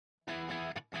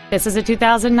This is a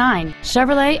 2009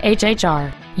 Chevrolet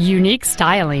HHR. Unique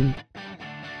styling.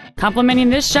 Complementing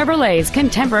this Chevrolet's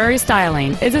contemporary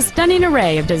styling is a stunning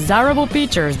array of desirable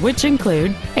features, which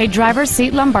include a driver's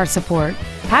seat lumbar support,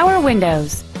 power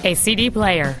windows, a CD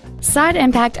player, side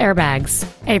impact airbags,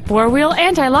 a four-wheel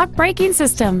anti-lock braking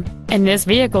system, and this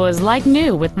vehicle is like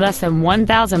new with less than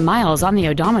 1,000 miles on the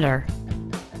odometer.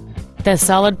 The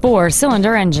solid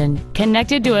four-cylinder engine,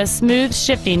 connected to a smooth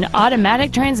shifting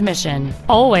automatic transmission,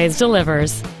 always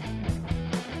delivers.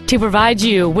 To provide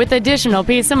you with additional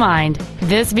peace of mind,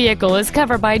 this vehicle is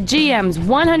covered by GM's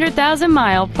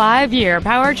 100,000-mile, 5-year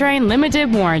powertrain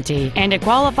limited warranty, and it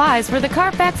qualifies for the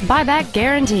Carfax buyback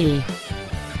guarantee.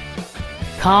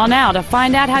 Call now to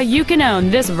find out how you can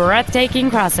own this breathtaking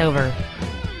crossover.